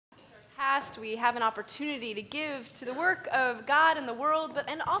fast, we have an opportunity to give to the work of God in the world,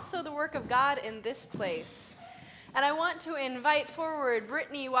 and also the work of God in this place. And I want to invite forward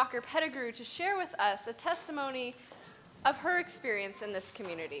Brittany Pettigrew to share with us a testimony of her experience in this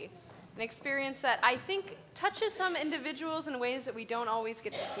community. An experience that I think touches some individuals in ways that we don't always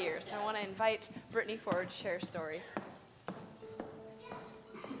get to hear. So I want to invite Brittany forward to share her story.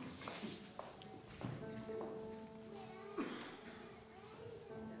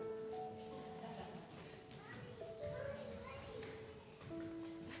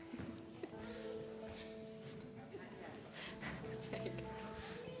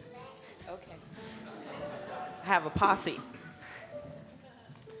 Okay. I have a posse.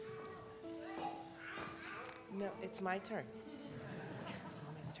 No, it's my turn. It's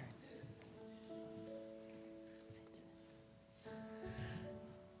Mommy's turn.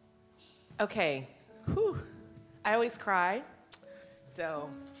 Okay. Whew. I always cry, so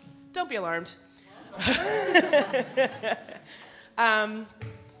don't be alarmed. My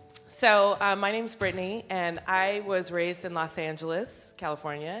name's Brittany, and I was raised in Los Angeles,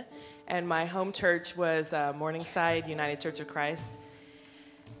 California, and my home church was Morningside United Church of Christ.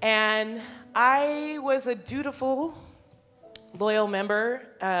 And I was a dutiful, loyal member,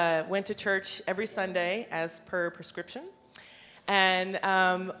 went to church every Sunday as per prescription. And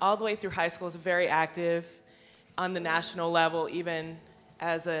all the way through high school was very active on the national level, even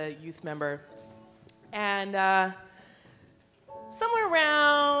as a youth member. And somewhere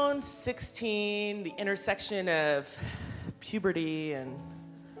around 16, the intersection of puberty and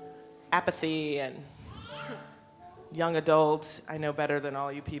apathy and young adult, I know better than all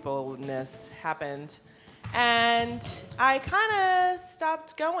you people-ness happened. And I kind of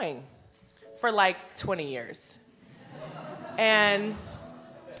stopped going for like 20 years. And,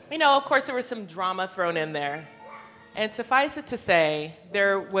 you know, of course there was some drama thrown in there. And suffice it to say,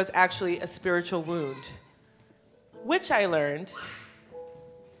 there was actually a spiritual wound, which I learned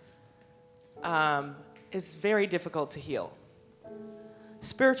is very difficult to heal.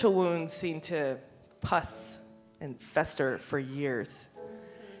 Spiritual wounds seem to pus and fester for years.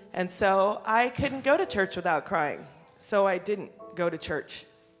 And so I couldn't go to church without crying. So I didn't go to church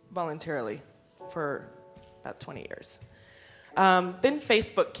voluntarily for about 20 years. Then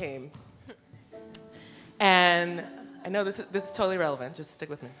Facebook came. And I know this is totally relevant, just stick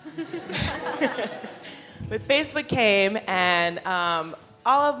with me. But Facebook came, and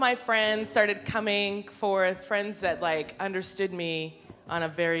all of my friends started coming forth, friends that like understood me on a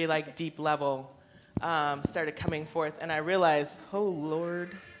very like deep level. Started coming forth, and I realized, oh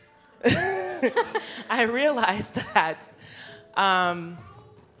Lord, I realized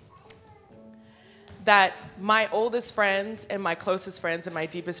that my oldest friends and my closest friends and my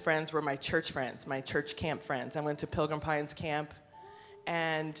deepest friends were my church friends, my church camp friends. I went to Pilgrim Pines Camp,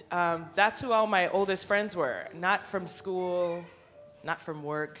 and that's who all my oldest friends were, not from school, not from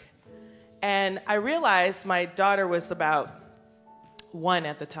work. And I realized my daughter was about 1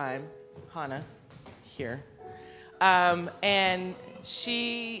 at the time, Hannah. Here. And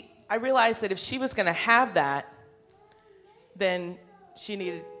I realized that if she was going to have that, then she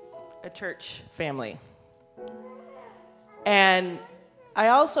needed a church family. And I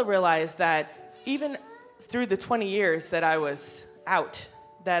also realized that even through the 20 years that I was out,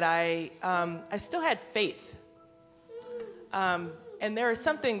 that I still had faith. And there is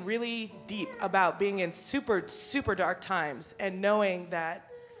something really deep about being in super, super dark times and knowing that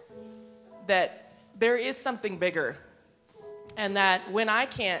there is something bigger, and that when I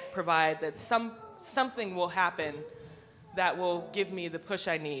can't provide, that something will happen that will give me the push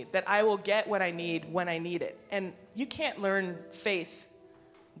I need, that I will get what I need when I need it. And you can't learn faith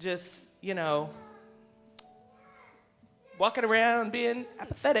just, you know, walking around being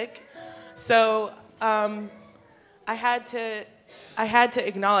apathetic. So I had to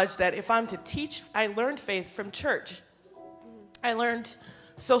acknowledge that if I'm to teach, I learned faith from church. I learned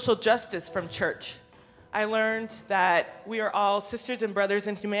social justice from church. I learned that we are all sisters and brothers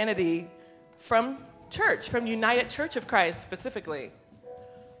in humanity from church, from United Church of Christ specifically.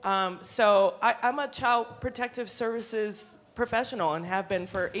 So I'm a child protective services professional and have been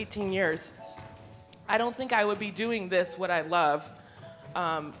for 18 years. I don't think I would be doing this, what I love,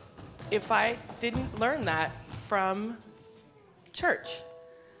 if I didn't learn that from church,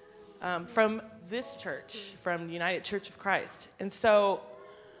 from this church, from United Church of Christ. And so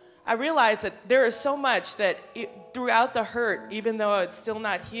I realized that there is so much that throughout the hurt, even though it's still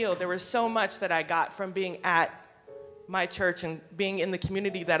not healed, there was so much that I got from being at my church and being in the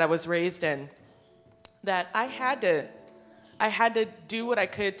community that I was raised in, that I had to do what I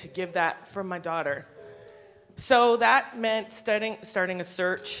could to give that from my daughter. So that meant starting a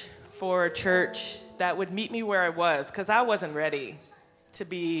search for a church that would meet me where I was, because I wasn't ready to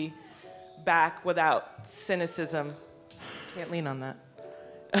be back without cynicism. Can't lean on that.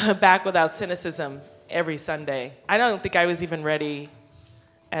 Back without cynicism every Sunday. I don't think I was even ready,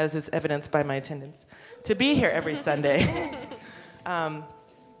 as is evidenced by my attendance, to be here every Sunday.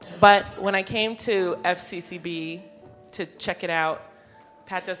 But when I came to FCCB to check it out,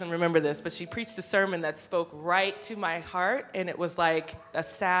 Pat doesn't remember this, but she preached a sermon that spoke right to my heart, and it was like a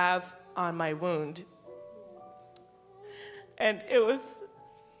salve on my wound. And it was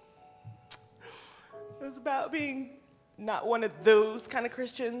about being not one of those kind of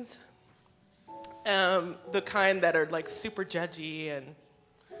Christians, the kind that are like super judgy and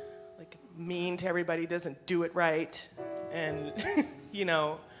like mean to everybody, doesn't do it right, and you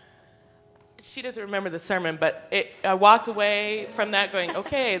know. She doesn't remember the sermon, but I walked away from that going,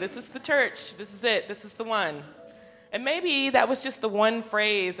 okay, this is the church, this is it, this is the one. And maybe that was just the one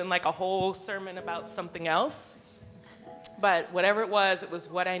phrase in like a whole sermon about something else. But whatever it was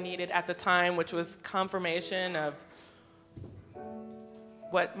what I needed at the time, which was confirmation of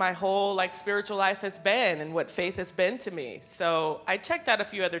what my whole like spiritual life has been and what faith has been to me. So I checked out a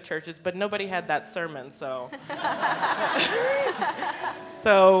few other churches, but nobody had that sermon, so.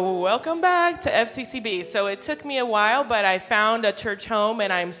 So welcome back to FCCB. So it took me a while, but I found a church home,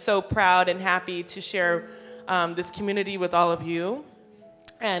 and I'm so proud and happy to share this community with all of you,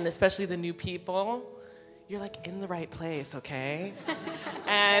 and especially the new people. You're like in the right place, okay?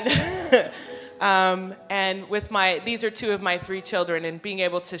 And and with these are 2 of my 3 children, and being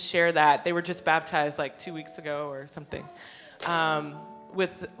able to share that, they were just baptized like 2 weeks ago or something.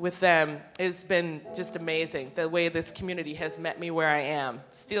 With them has been just amazing. The way this community has met me where I am,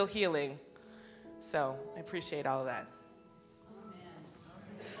 still healing. So I appreciate all of that.